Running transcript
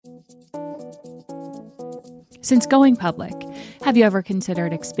Since going public, have you ever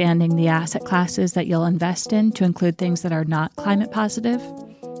considered expanding the asset classes that you'll invest in to include things that are not climate positive?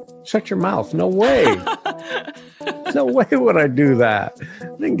 Shut your mouth. No way. No way would I do that. I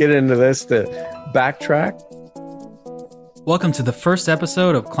didn't get into this to backtrack. Welcome to the first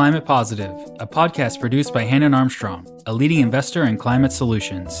episode of Climate Positive, a podcast produced by Hannon Armstrong, a leading investor in climate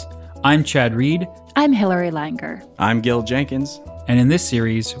solutions. I'm Chad Reed. I'm Hillary Langer. I'm Gil Jenkins. And in this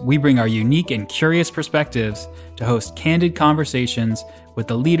series, we bring our unique and curious perspectives to host candid conversations with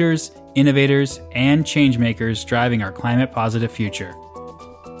the leaders, innovators, and changemakers driving our climate positive future.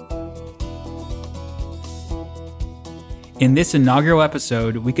 In this inaugural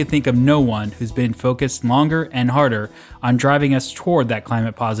episode, we could think of no one who's been focused longer and harder on driving us toward that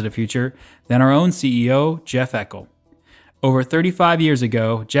climate positive future than our own CEO, Jeff Eckel. Over 35 years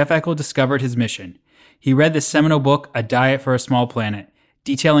ago, Jeff Eckel discovered his mission. He read the seminal book, A Diet for a Small Planet,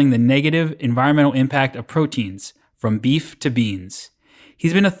 detailing the negative environmental impact of proteins, from beef to beans.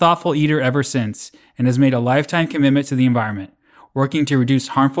 He's been a thoughtful eater ever since and has made a lifetime commitment to the environment, working to reduce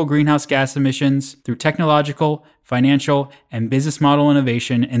harmful greenhouse gas emissions through technological, financial, and business model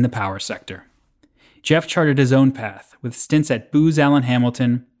innovation in the power sector. Jeff charted his own path with stints at Booz Allen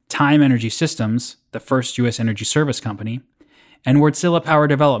Hamilton, Time Energy Systems, the first U.S. energy service company, and Wärtsilä Power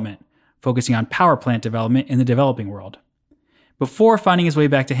Development, focusing on power plant development in the developing world. Before finding his way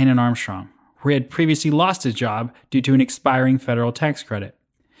back to Hannon Armstrong, where he had previously lost his job due to an expiring federal tax credit.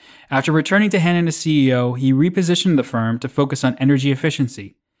 After returning to Hannon as CEO, he repositioned the firm to focus on energy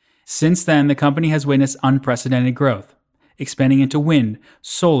efficiency. Since then, the company has witnessed unprecedented growth, expanding into wind,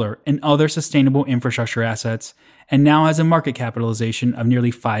 solar, and other sustainable infrastructure assets, and now has a market capitalization of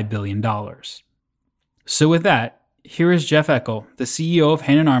nearly $5 billion. So with that, here is Jeff Eckel, the CEO of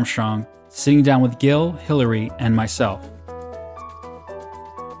Hannon Armstrong, sitting down with Gil, Hillary, and myself.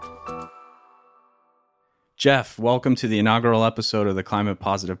 Jeff, welcome to the inaugural episode of the Climate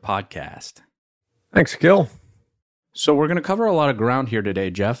Positive Podcast. Thanks, Gil. So we're going to cover a lot of ground here today,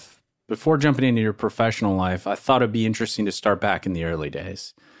 Jeff. Before jumping into your professional life, I thought it'd be interesting to start back in the early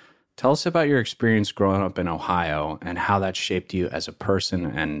days. Tell us about your experience growing up in Ohio and how that shaped you as a person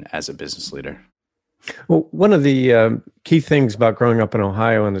and as a business leader. Well, one of the key things about growing up in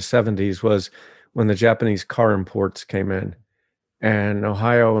Ohio in the 70s was when the Japanese car imports came in. And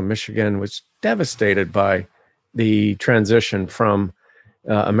Ohio and Michigan was devastated by the transition from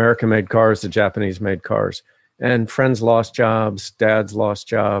American-made cars to Japanese-made cars. And friends lost jobs, dads lost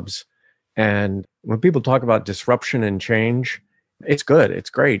jobs. And when people talk about disruption and change, it's good,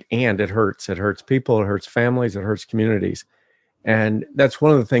 it's great, and it hurts. It hurts people, it hurts families, it hurts communities. And that's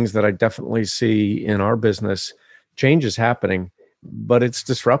one of the things that I definitely see in our business. Change is happening, but it's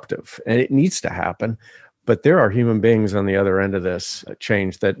disruptive and it needs to happen. But there are human beings on the other end of this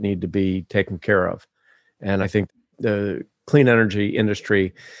change that need to be taken care of. And I think the clean energy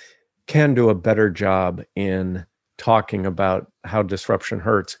industry can do a better job in talking about how disruption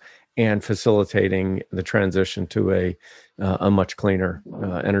hurts and facilitating the transition to a much cleaner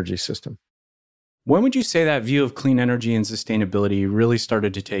energy system. When would you say that view of clean energy and sustainability really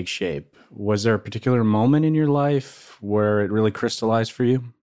started to take shape? Was there a particular moment in your life where it really crystallized for you?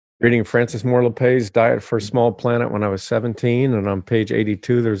 Reading Francis Moore Lappé's Diet for a Small Planet when I was 17, and on page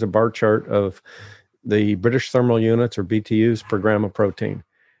 82, there's a bar chart of the British thermal units, or BTUs, per gram of protein.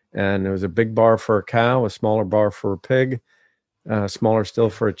 And there was a big bar for a cow, a smaller bar for a pig, smaller still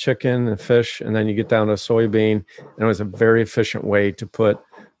for a chicken, a fish, and then you get down to a soybean. And it was a very efficient way to put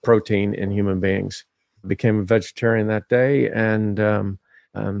protein in human beings. I became a vegetarian that day, and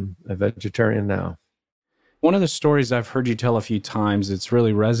I'm a vegetarian now. One of the stories I've heard you tell a few times that's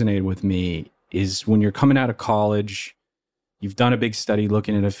really resonated with me is when you're coming out of college, you've done a big study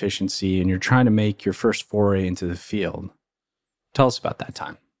looking at efficiency, and you're trying to make your first foray into the field. Tell us about that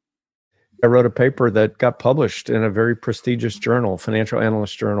time. I wrote a paper that got published in a very prestigious journal, Financial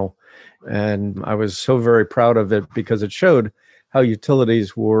Analyst Journal, and I was so very proud of it because it showed how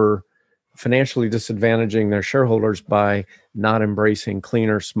utilities were financially disadvantaging their shareholders by not embracing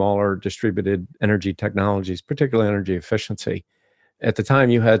cleaner, smaller, distributed energy technologies, particularly energy efficiency. At the time,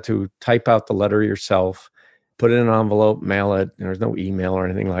 you had to type out the letter yourself, put it in an envelope, mail it. There was no email or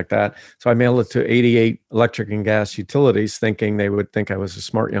anything like that. So I mailed it to 88 electric and gas utilities, thinking they would think I was a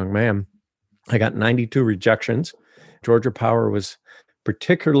smart young man. I got 92 rejections. Georgia Power was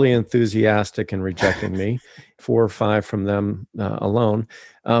particularly enthusiastic in rejecting me, 4 or 5 from them alone.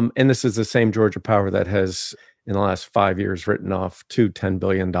 And this is the same Georgia Power that has, in the last 5 years, written off 2 $10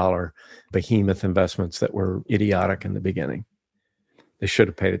 billion behemoth investments that were idiotic in the beginning. They should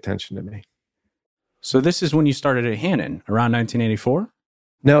have paid attention to me. So this is when you started at Hannon, around 1984?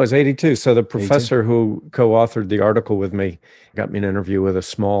 No, it was 82. So the 82? professor who co-authored the article with me got me an interview with a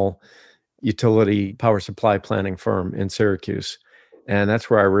small utility power supply planning firm in Syracuse. And that's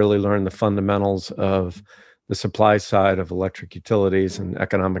where I really learned the fundamentals of the supply side of electric utilities and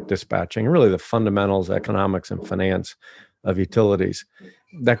economic dispatching, and really the fundamentals, economics and finance of utilities.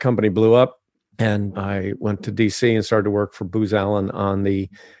 That company blew up, and I went to DC and started to work for Booz Allen on the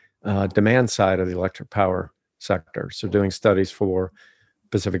demand side of the electric power sector. So doing studies for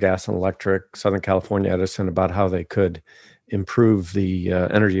Pacific Gas and Electric, Southern California Edison, about how they could improve the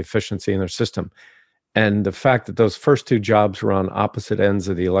energy efficiency in their system. And the fact that those first two jobs were on opposite ends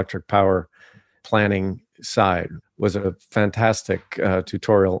of the electric power planning side was a fantastic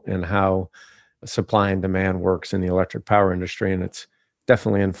tutorial in how supply and demand works in the electric power industry. And it's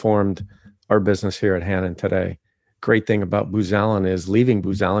definitely informed our business here at Hannon today. Great thing about Booz Allen is leaving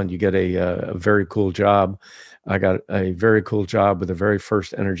Booz Allen, you get a very cool job. I got a very cool job with the very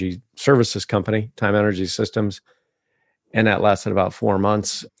first energy services company, Time Energy Systems. And that lasted about 4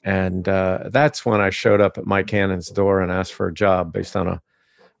 months. And that's when I showed up at Mike Hannon's door and asked for a job based on a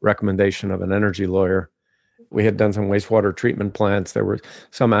recommendation of an energy lawyer. We had done some wastewater treatment plants. There were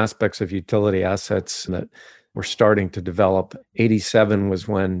some aspects of utility assets that were starting to develop. 87 was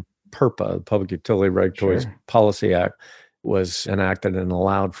when PURPA, the Public Utility Regulatory Policy Act, was enacted and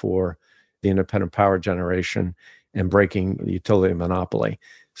allowed for the independent power generation and breaking the utility monopoly.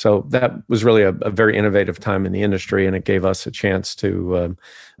 So that was really a very innovative time in the industry, and it gave us a chance to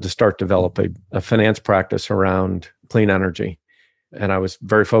start develop a finance practice around clean energy. And I was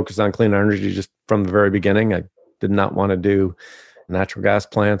very focused on clean energy just from the very beginning. I did not want to do natural gas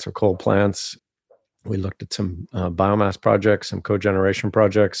plants or coal plants. We looked at some biomass projects, some cogeneration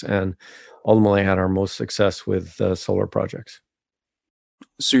projects, and ultimately had our most success with solar projects.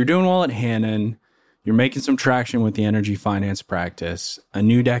 So you're doing well at Hannon. You're making some traction with the energy finance practice. A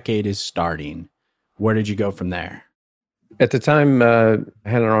new decade is starting. Where did you go from there? At the time,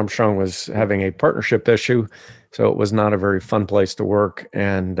 Hannon Armstrong was having a partnership issue, so it was not a very fun place to work.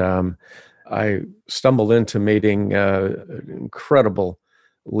 And I stumbled into meeting an incredible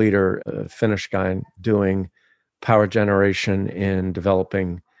leader, a Finnish guy, doing power generation in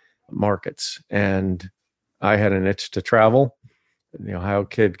developing markets. And I had an itch to travel. The Ohio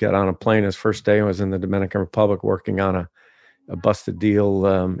kid got on a plane his first day and was in the Dominican Republic working on a busted deal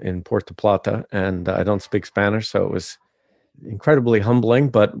in Puerto Plata. And I don't speak Spanish, so it was incredibly humbling,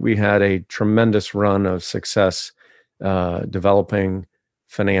 but we had a tremendous run of success developing,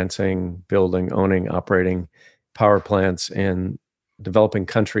 financing, building, owning, operating power plants in developing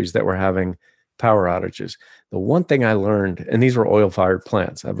countries that were having power outages. The one thing I learned, and these were oil-fired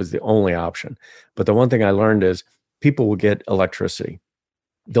plants, that was the only option, but the one thing I learned is people will get electricity.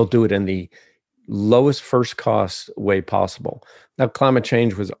 They'll do it in the lowest first cost way possible. Now, climate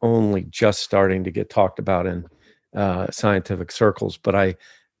change was only just starting to get talked about in scientific circles, but I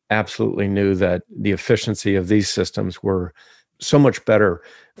absolutely knew that the efficiency of these systems were so much better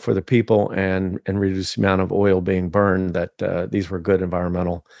for the people and reduce the amount of oil being burned that these were good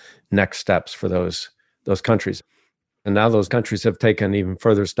environmental next steps for those countries. And now those countries have taken even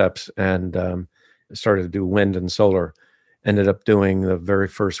further steps and started to do wind and solar. Ended up doing the very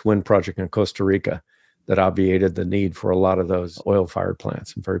first wind project in Costa Rica that obviated the need for a lot of those oil-fired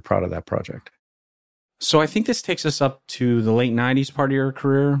plants. I'm very proud of that project. So I think this takes us up to the late 90s part of your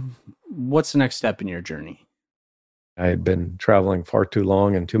career. What's the next step in your journey? I had been traveling far too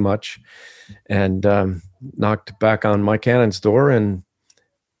long and too much, and knocked back on Mike Hannon's door, and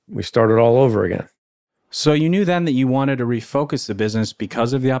we started all over again. So you knew then that you wanted to refocus the business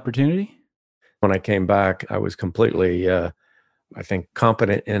because of the opportunity? When I came back, I was completely, I think,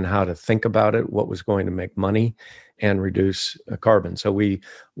 competent in how to think about it, what was going to make money and reduce carbon. So we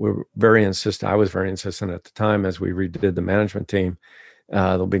were very insistent. I was very insistent at the time as we redid the management team,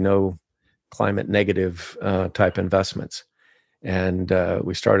 there'll be no climate negative type investments. And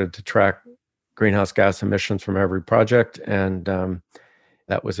we started to track greenhouse gas emissions from every project. And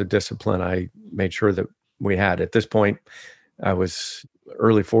that was a discipline I made sure that we had. At this point, I was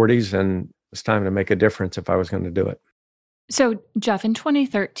early 40s and it was time to make a difference if I was going to do it. So, Jeff, in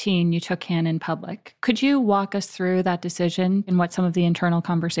 2013, you took Hannon public. Could you walk us through that decision and what some of the internal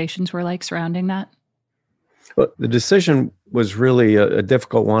conversations were like surrounding that? Well, the decision was really a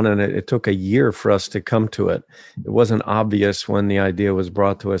difficult one, and it took a year for us to come to it. It wasn't obvious when the idea was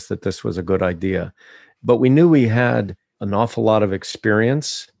brought to us that this was a good idea. But we knew we had an awful lot of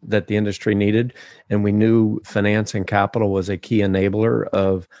experience that the industry needed, and we knew finance and capital was a key enabler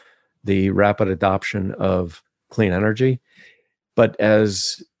of the rapid adoption of clean energy. But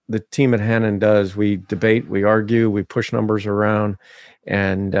as the team at Hannon does, we debate, we argue, we push numbers around,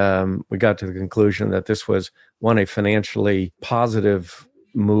 And we got to the conclusion that this was, one, a financially positive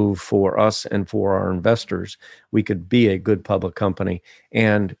move for us and for our investors. We could be a good public company.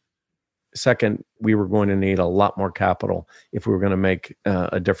 And second, we were going to need a lot more capital if we were going to make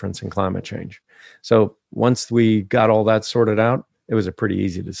a difference in climate change. So once we got all that sorted out, it was a pretty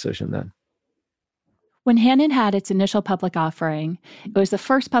easy decision then. When Hannon had its initial public offering, it was the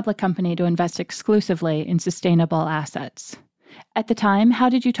first public company to invest exclusively in sustainable assets. At the time, how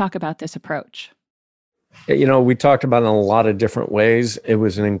did you talk about this approach? We talked about it in a lot of different ways. It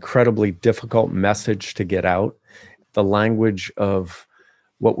was an incredibly difficult message to get out. The language of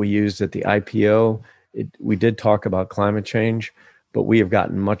what we used at the IPO, we did talk about climate change, but we have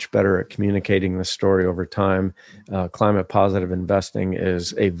gotten much better at communicating the story over time. Climate positive investing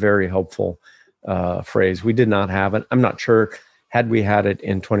is a very helpful phrase. We did not have it. I'm not sure, had we had it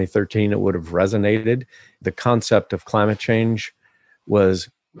in 2013, it would have resonated. The concept of climate change was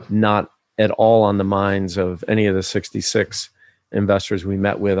not at all on the minds of any of the 66 investors we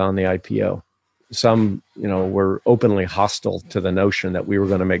met with on the IPO. Some, were openly hostile to the notion that we were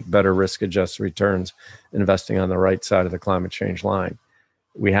going to make better risk-adjusted returns investing on the right side of the climate change line.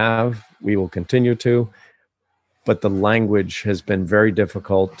 We will continue to, but the language has been very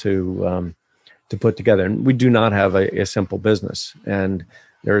difficult to put together. And we do not have a simple business, and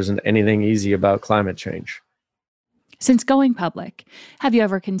there isn't anything easy about climate change. Since going public, have you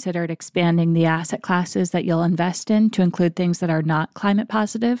ever considered expanding the asset classes that you'll invest in to include things that are not climate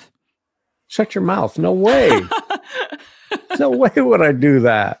positive? Shut your mouth. No way. No way would I do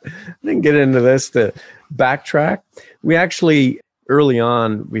that. I didn't get into this to backtrack. We actually, early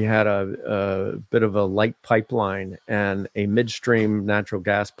on, we had a bit of a light pipeline, and a midstream natural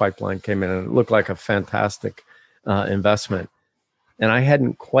gas pipeline came in, and it looked like a fantastic investment. And I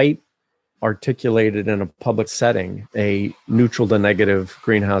hadn't quite articulated in a public setting a neutral to negative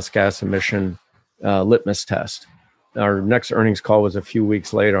greenhouse gas emission litmus test. Our next earnings call was a few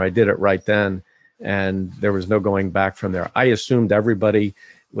weeks later. I did it right then, and there was no going back from there. I assumed everybody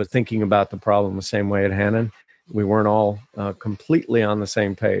was thinking about the problem the same way at Hannon. We weren't all completely on the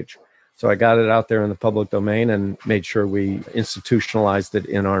same page. So I got it out there in the public domain and made sure we institutionalized it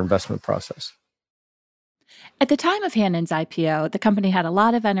in our investment process. At the time of Hannon's IPO, the company had a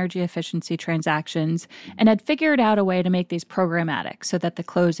lot of energy efficiency transactions and had figured out a way to make these programmatic so that the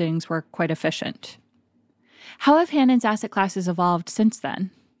closings were quite efficient. How have Hannon's asset classes evolved since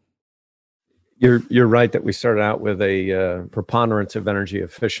then? You're right that we started out with a preponderance of energy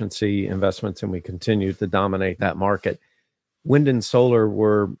efficiency investments, and we continue to dominate that market. Wind and solar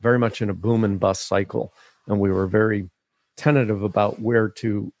were very much in a boom and bust cycle, and we were very tentative about where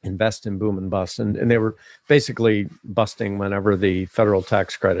to invest in boom and bust. And they were basically busting whenever the federal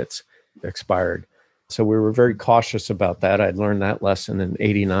tax credits expired. So we were very cautious about that. I'd learned that lesson in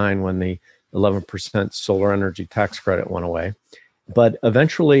 '89 when the 11% solar energy tax credit went away. But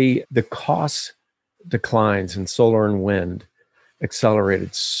eventually the cost declines in solar and wind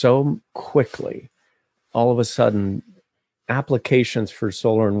accelerated so quickly. All of a sudden, applications for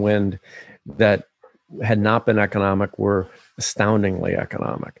solar and wind that had not been economic were astoundingly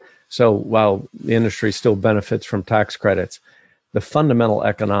economic. So while the industry still benefits from tax credits, the fundamental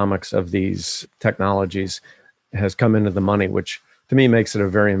economics of these technologies has come into the money, which to me makes it a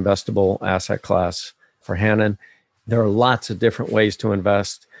very investable asset class for Hannon. There are lots of different ways to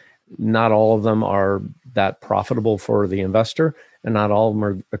invest. Not all of them are that profitable for the investor, and not all of them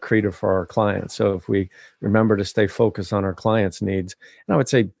are accretive for our clients. So if we remember to stay focused on our clients' needs, and I would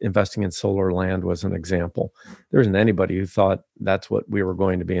say investing in solar land was an example. There isn't anybody who thought that's what we were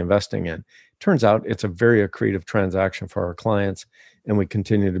going to be investing in. Turns out it's a very accretive transaction for our clients, and we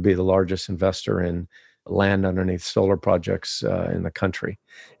continue to be the largest investor in land underneath solar projects in the country.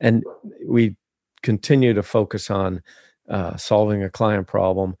 And we continue to focus on solving a client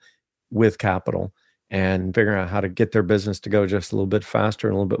problem with capital and figuring out how to get their business to go just a little bit faster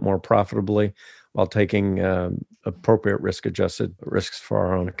and a little bit more profitably while taking appropriate risk-adjusted risks for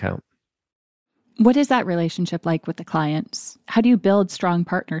our own account. What is that relationship like with the clients? How do you build strong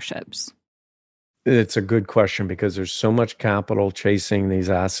partnerships? It's a good question because there's so much capital chasing these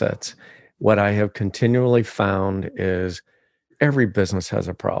assets. What I have continually found is every business has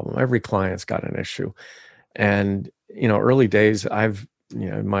a problem. Every client's got an issue. And, early days,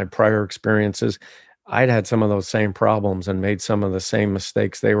 in my prior experiences, I'd had some of those same problems and made some of the same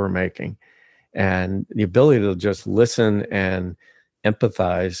mistakes they were making. And the ability to just listen and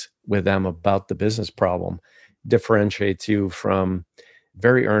empathize with them about the business problem differentiates you from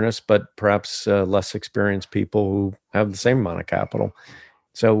very earnest, but perhaps less experienced people who have the same amount of capital.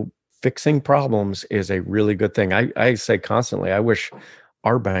 So fixing problems is a really good thing. I say constantly, I wish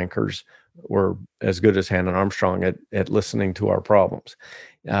our bankers were as good as Hannon Armstrong at listening to our problems.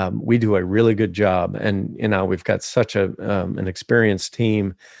 We do a really good job, and we've got such an experienced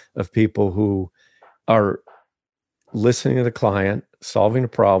team of people who are listening to the client, solving a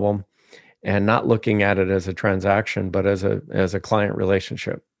problem, and not looking at it as a transaction, but as a client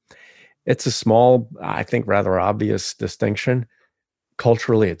relationship. It's a small, I think, rather obvious distinction.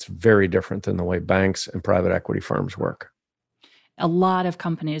 Culturally, it's very different than the way banks and private equity firms work. A lot of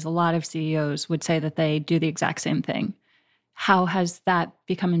companies, a lot of CEOs would say that they do the exact same thing. How has that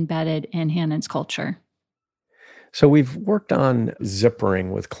become embedded in Hannon's culture? So we've worked on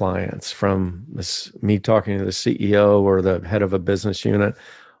zippering with clients, from me talking to the CEO or the head of a business unit,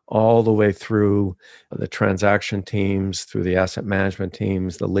 all the way through the transaction teams, through the asset management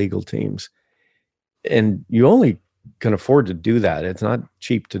teams, the legal teams. And you only can afford to do that. It's not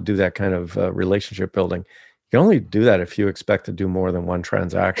cheap to do that kind of relationship building. You can only do that if you expect to do more than one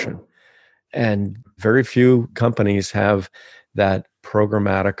transaction. And very few companies have that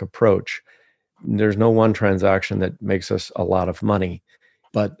programmatic approach. There's no one transaction that makes us a lot of money,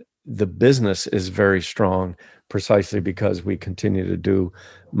 but the business is very strong precisely because we continue to do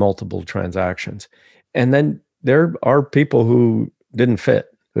multiple transactions. And then there are people who didn't fit,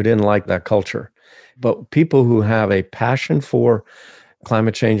 who didn't like that culture, but people who have a passion for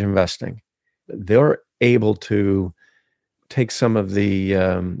climate change investing, they're able to take some of the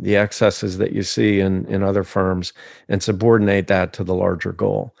excesses that you see in other firms and subordinate that to the larger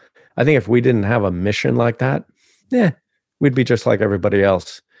goal. I think if we didn't have a mission like that, we'd be just like everybody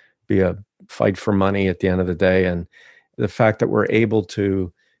else, be a fight for money at the end of the day. And the fact that we're able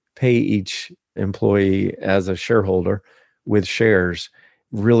to pay each employee as a shareholder with shares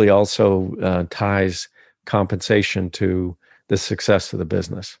really also ties compensation to the success of the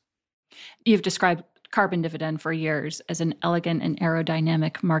business. You've described carbon dividend for years as an elegant and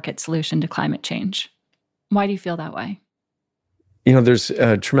aerodynamic market solution to climate change. Why do you feel that way? There's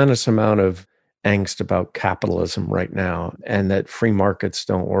a tremendous amount of angst about capitalism right now, and that free markets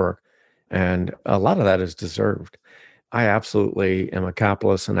don't work. And a lot of that is deserved. I absolutely am a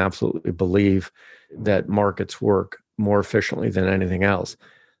capitalist and absolutely believe that markets work more efficiently than anything else.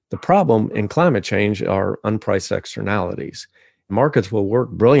 The problem in climate change are unpriced externalities. Markets will work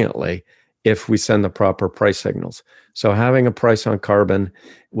brilliantly if we send the proper price signals. So having a price on carbon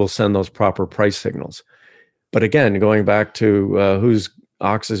will send those proper price signals. But again, going back to whose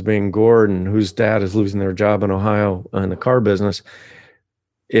ox is being gored and whose dad is losing their job in Ohio in the car business,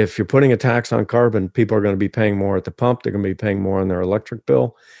 if you're putting a tax on carbon, people are going to be paying more at the pump. They're going to be paying more on their electric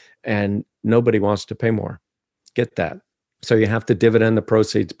bill, and nobody wants to pay more. Get that. So you have to dividend the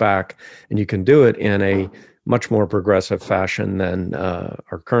proceeds back, and you can do it in a much more progressive fashion than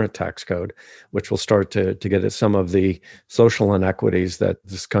our current tax code, which will start to get at some of the social inequities that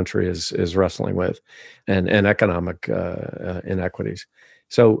this country is wrestling with, and economic inequities.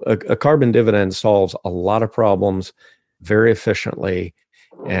 So a carbon dividend solves a lot of problems very efficiently,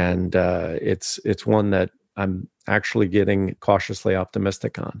 and it's one that I'm actually getting cautiously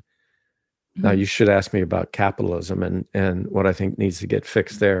optimistic on. Now, you should ask me about capitalism and what I think needs to get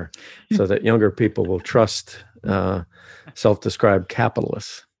fixed there so that younger people will trust self-described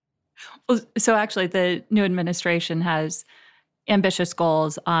capitalists. Well, so actually, the new administration has ambitious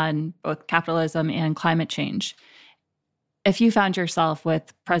goals on both capitalism and climate change. If you found yourself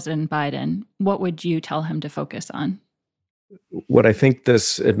with President Biden, what would you tell him to focus on? What I think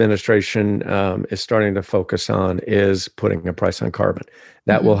this administration is starting to focus on is putting a price on carbon.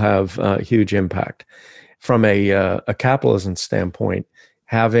 That will have a huge impact. From a capitalism standpoint,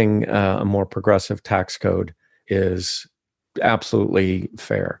 having a more progressive tax code is absolutely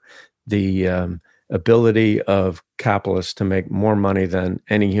fair. The ability of capitalists to make more money than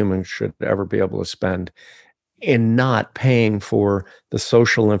any human should ever be able to spend in not paying for the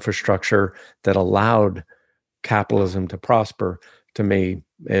social infrastructure that allowed capitalism to prosper, to me,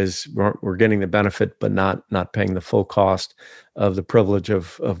 is we're getting the benefit, but not paying the full cost of the privilege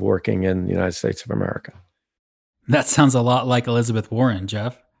of working in the United States of America. That sounds a lot like Elizabeth Warren,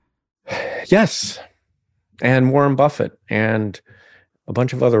 Jeff. Yes. And Warren Buffett and a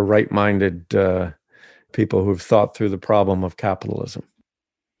bunch of other right-minded people who've thought through the problem of capitalism.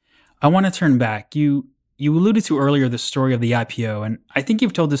 I want to turn back. You alluded to earlier the story of the IPO, and I think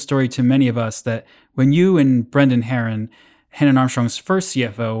you've told this story to many of us, that when you and Brendan Herron, Hannon Armstrong's first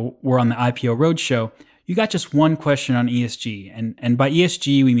CFO, were on the IPO roadshow, you got just one question on ESG. And by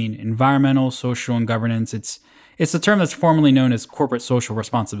ESG, we mean environmental, social, and governance. It's a term that's formally known as corporate social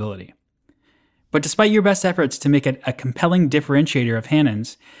responsibility. But despite your best efforts to make it a compelling differentiator of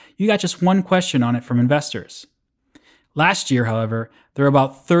Hannon's, you got just one question on it from investors. Last year, however, there were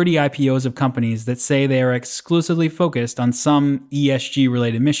about 30 IPOs of companies that say they are exclusively focused on some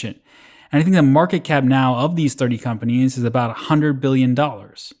ESG-related mission. And I think the market cap now of these 30 companies is about $100 billion.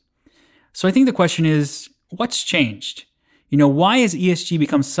 So I think the question is, what's changed? Why has ESG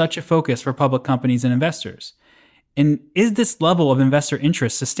become such a focus for public companies and investors? And is this level of investor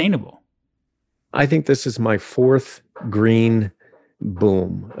interest sustainable? I think this is my fourth green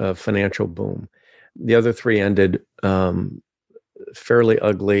boom, financial boom. The other three ended fairly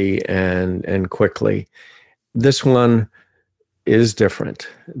ugly and quickly. This one is different.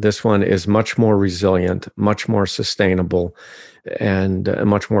 This one is much more resilient, much more sustainable, and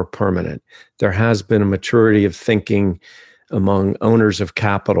much more permanent. There has been a maturity of thinking among owners of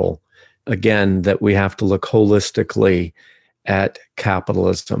capital, again, that we have to look holistically at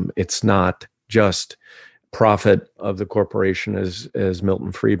capitalism. It's not just profit of the corporation as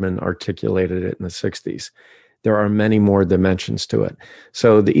Milton Friedman articulated it in the 60s. There are many more dimensions to it.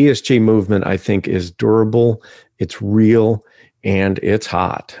 So the ESG movement, I think, is durable, it's real, and it's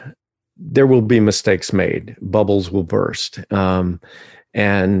hot. There will be mistakes made. Bubbles will burst.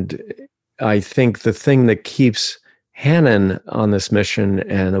 And I think the thing that keeps Hannon on this mission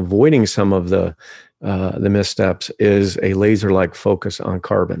and avoiding some of the missteps is a laser-like focus on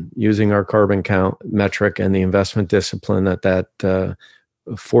carbon, using our carbon count metric and the investment discipline that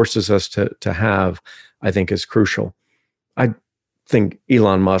forces us to have, I think is crucial. I think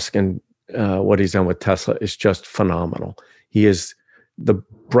Elon Musk and what he's done with Tesla is just phenomenal. He is the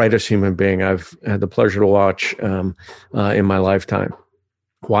brightest human being I've had the pleasure to watch in my lifetime.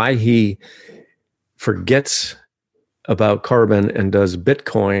 Why he forgets about carbon and does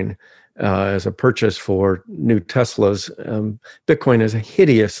Bitcoin as a purchase for new Teslas. Bitcoin is a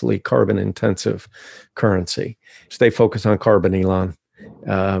hideously carbon-intensive currency. Stay focused on carbon, Elon.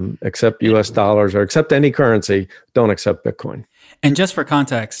 Accept US dollars or accept any currency. Don't accept Bitcoin. And just for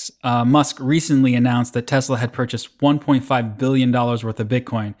context, Musk recently announced that Tesla had purchased $1.5 billion worth of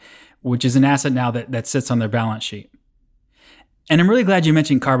Bitcoin, which is an asset now that sits on their balance sheet. And I'm really glad you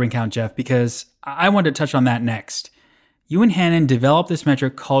mentioned carbon count, Jeff, because I wanted to touch on that next. You and Hannon developed this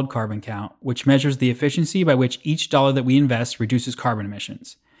metric called carbon count, which measures the efficiency by which each dollar that we invest reduces carbon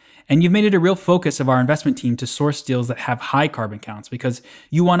emissions. And you've made it a real focus of our investment team to source deals that have high carbon counts because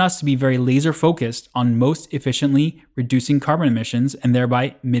you want us to be very laser focused on most efficiently reducing carbon emissions and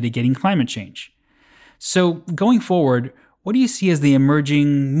thereby mitigating climate change. So going forward, what do you see as the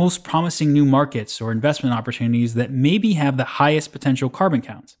emerging, most promising new markets or investment opportunities that maybe have the highest potential carbon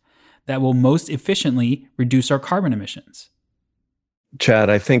counts that will most efficiently reduce our carbon emissions? Chad,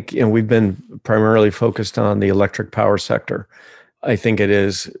 I think we've been primarily focused on the electric power sector. I think it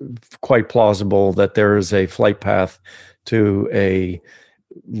is quite plausible that there is a flight path to a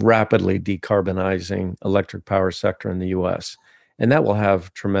rapidly decarbonizing electric power sector in the U.S. And that will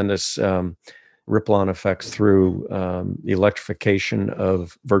have tremendous ripple-on effects through the electrification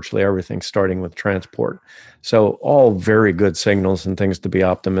of virtually everything, starting with transport. So all very good signals and things to be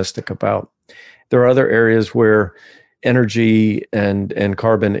optimistic about. There are other areas where energy and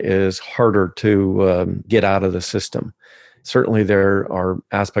carbon is harder to get out of the system. Certainly there are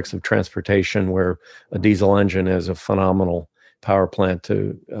aspects of transportation where a diesel engine is a phenomenal power plant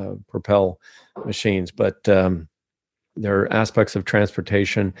to propel machines, but there are aspects of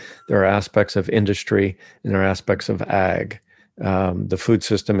transportation, there are aspects of industry, and there are aspects of ag. The food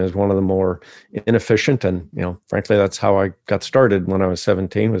system is one of the more inefficient, and frankly, that's how I got started when I was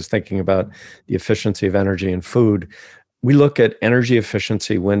 17, was thinking about the efficiency of energy and food. We look at energy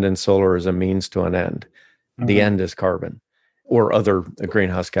efficiency, wind and solar, as a means to an end. Mm-hmm. The end is carbon or other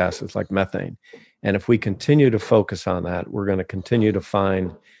greenhouse gases like methane. And if we continue to focus on that, we're going to continue to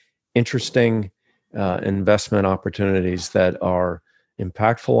find interesting investment opportunities that are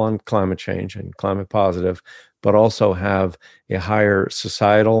impactful on climate change and climate positive, but also have a higher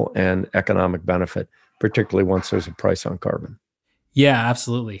societal and economic benefit, particularly once there's a price on carbon. Yeah,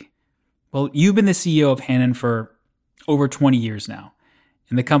 absolutely. Well, you've been the CEO of Hannon for over 20 years now,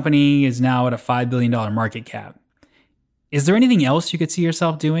 and the company is now at a $5 billion market cap. Is there anything else you could see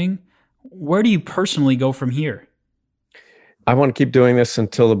yourself doing? Where do you personally go from here? I want to keep doing this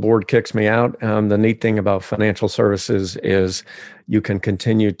until the board kicks me out. The neat thing about financial services is you can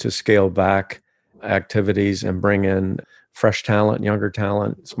continue to scale back activities and bring in fresh talent, younger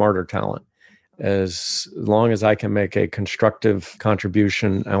talent, smarter talent. As long as I can make a constructive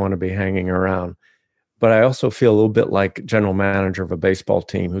contribution, I want to be hanging around. But I also feel a little bit like general manager of a baseball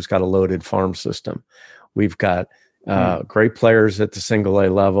team who's got a loaded farm system. We've got Great players at the single A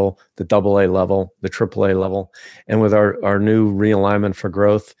level, the double A level, the triple A level. And with our new realignment for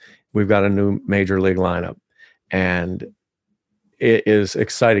growth, we've got a new major league lineup. And it is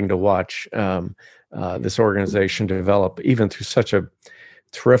exciting to watch this organization develop, even through such a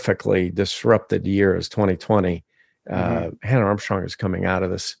terrifically disrupted year as 2020. Hannon Armstrong is coming out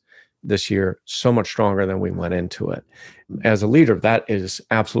of this year so much stronger than we went into it. As a leader, that is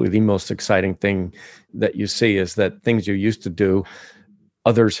absolutely the most exciting thing that you see, is that things you used to do,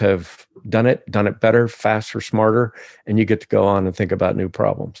 others have done it better, faster, smarter, and you get to go on and think about new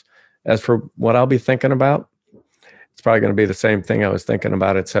problems. As for what I'll be thinking about, it's probably going to be the same thing I was thinking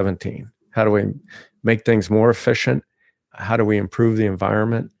about at 17. How do we make things more efficient? How do we improve the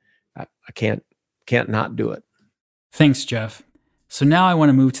environment? I can't not do it. Thanks, Jeff. So now I want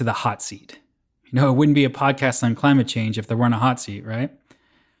to move to the hot seat. It wouldn't be a podcast on climate change if there weren't a hot seat, right?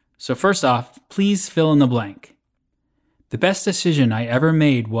 So first off, please fill in the blank. The best decision I ever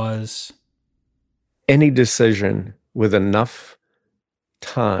made was... Any decision with enough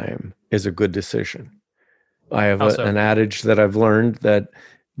time is a good decision. I have an adage that I've learned that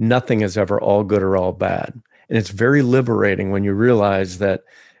nothing is ever all good or all bad. And it's very liberating when you realize that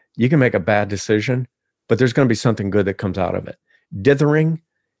you can make a bad decision, but there's going to be something good that comes out of it. Dithering,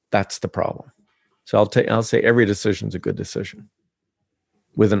 that's the problem. So I'll say every decision is a good decision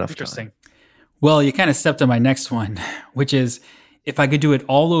with enough time. Well, you kind of stepped on my next one, which is, if I could do it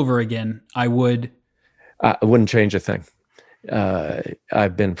all over again, I would... I wouldn't change a thing.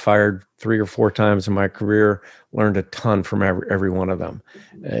 I've been fired 3 or 4 times in my career, learned a ton from every one of them.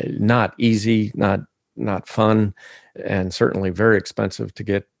 Not easy, not fun, and certainly very expensive to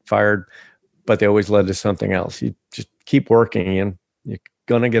get fired, but they always led to something else. You just keep working and you're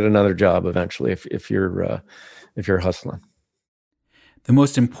going to get another job eventually if you're hustling. The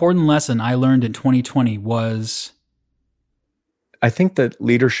most important lesson I learned in 2020 was... I think that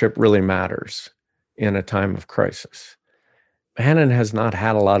leadership really matters in a time of crisis. Hannon has not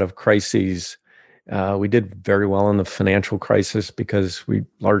had a lot of crises. We did very well in the financial crisis because we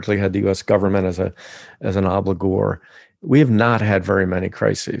largely had the U.S. government as an obligor. We have not had very many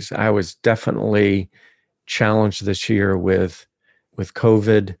crises. I was definitely challenged this year with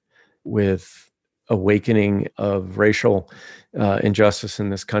COVID, with awakening of racial injustice in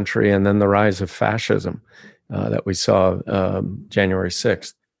this country, and then the rise of fascism that we saw January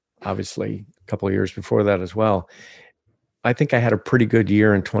 6th, obviously a couple of years before that as well. I think I had a pretty good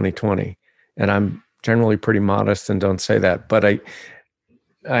year in 2020, and I'm generally pretty modest and don't say that, but I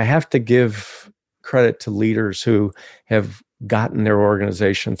have to give credit to leaders who have gotten their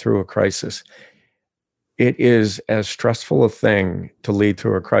organization through a crisis. It is as stressful a thing to lead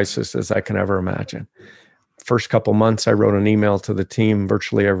through a crisis as I can ever imagine. First couple months, I wrote an email to the team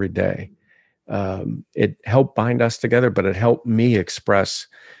virtually every day. It helped bind us together, but it helped me express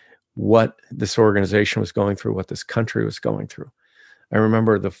what this organization was going through, what this country was going through. I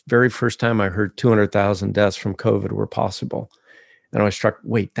remember the very first time I heard 200,000 deaths from COVID were possible. And I was struck,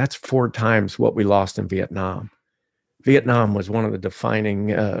 wait, that's 4 times what we lost in Vietnam. Vietnam was one of the defining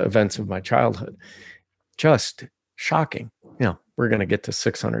events of my childhood. Just shocking. We're going to get to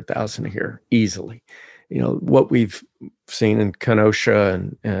 600,000 here easily. What we've seen in Kenosha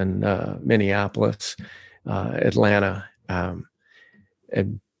and Minneapolis, Atlanta,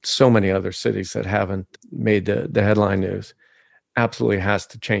 and so many other cities that haven't made the headline news, absolutely has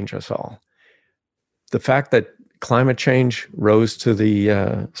to change us all. The fact that climate change rose to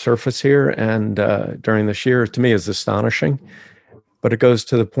the surface here and during this year, to me, is astonishing. But it goes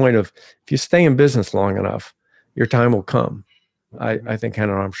to the point of, if you stay in business long enough, your time will come. I think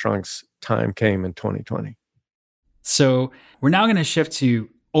Hannon Armstrong's time came in 2020. So we're now going to shift to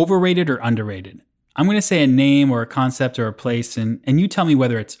overrated or underrated. I'm going to say a name or a concept or a place, and you tell me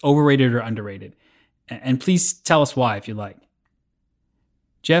whether it's overrated or underrated. And please tell us why if you like.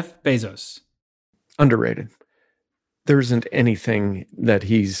 Jeff Bezos. Underrated. There isn't anything that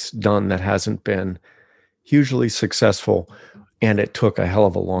he's done that hasn't been hugely successful, and it took a hell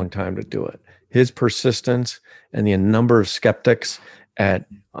of a long time to do it. His persistence and the number of skeptics at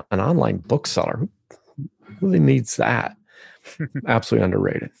an online bookseller, who really needs that? Absolutely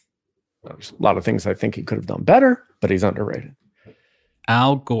underrated. There's a lot of things I think he could have done better, but he's underrated.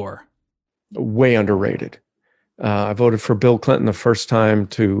 Al Gore. Way underrated. I voted for Bill Clinton the first time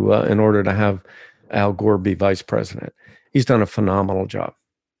in order to have Al Gore be vice president. He's done a phenomenal job.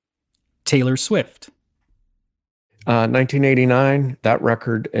 Taylor Swift. 1989, that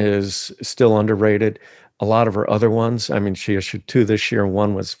record is still underrated. A lot of her other ones, she issued 2 this year.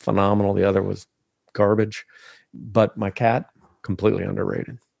 One was phenomenal. The other was garbage. But My Cat, completely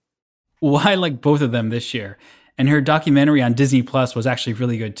underrated. Well, I like both of them this year. And her documentary on Disney Plus was actually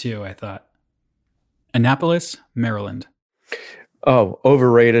really good too, I thought. Annapolis, Maryland. Oh,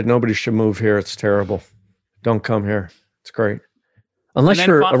 overrated. Nobody should move here. It's terrible. Don't come here. It's great. Unless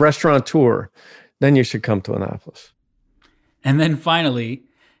you're a restaurateur, then you should come to Annapolis. And then finally,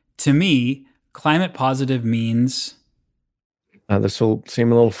 to me, climate positive means... this will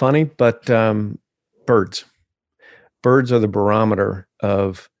seem a little funny, but birds. Birds are the barometer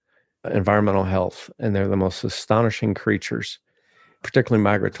of environmental health, and they're the most astonishing creatures, particularly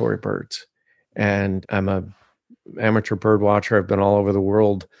migratory birds. And I'm an amateur bird watcher. I've been all over the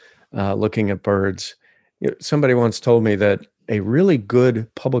world looking at birds. Somebody once told me that a really good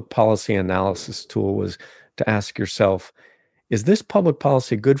public policy analysis tool was to ask yourself, is this public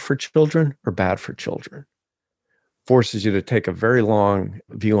policy good for children or bad for children? Forces you to take a very long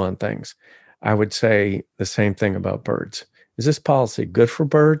view on things. I would say the same thing about birds. Is this policy good for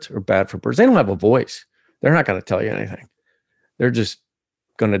birds or bad for birds? They don't have a voice. They're not going to tell you anything. They're just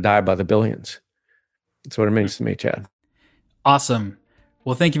going to die by the billions. That's what it means to me, Chad. Awesome.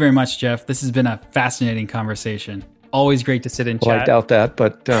 Well, thank you very much, Jeff. This has been a fascinating conversation. Always great to sit and chat. Well, I doubt that,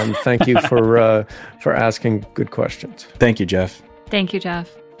 but thank you for asking good questions. Thank you, Jeff. Thank you,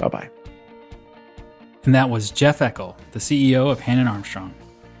 Jeff. Bye-bye. And that was Jeff Eckel, the CEO of Hannon Armstrong.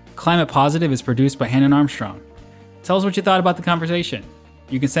 Climate Positive is produced by Hannon Armstrong. Tell us what you thought about the conversation.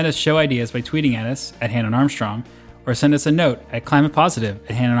 You can send us show ideas by tweeting at us at Hannon Armstrong, or send us a note at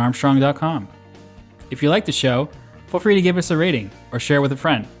climatepositive@hannonarmstrong.com. If you like the show, feel free to give us a rating or share with a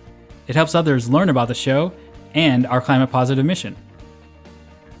friend. It helps others learn about the show and our climate positive mission.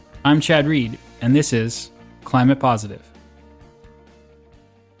 I'm Chad Reed, and this is Climate Positive.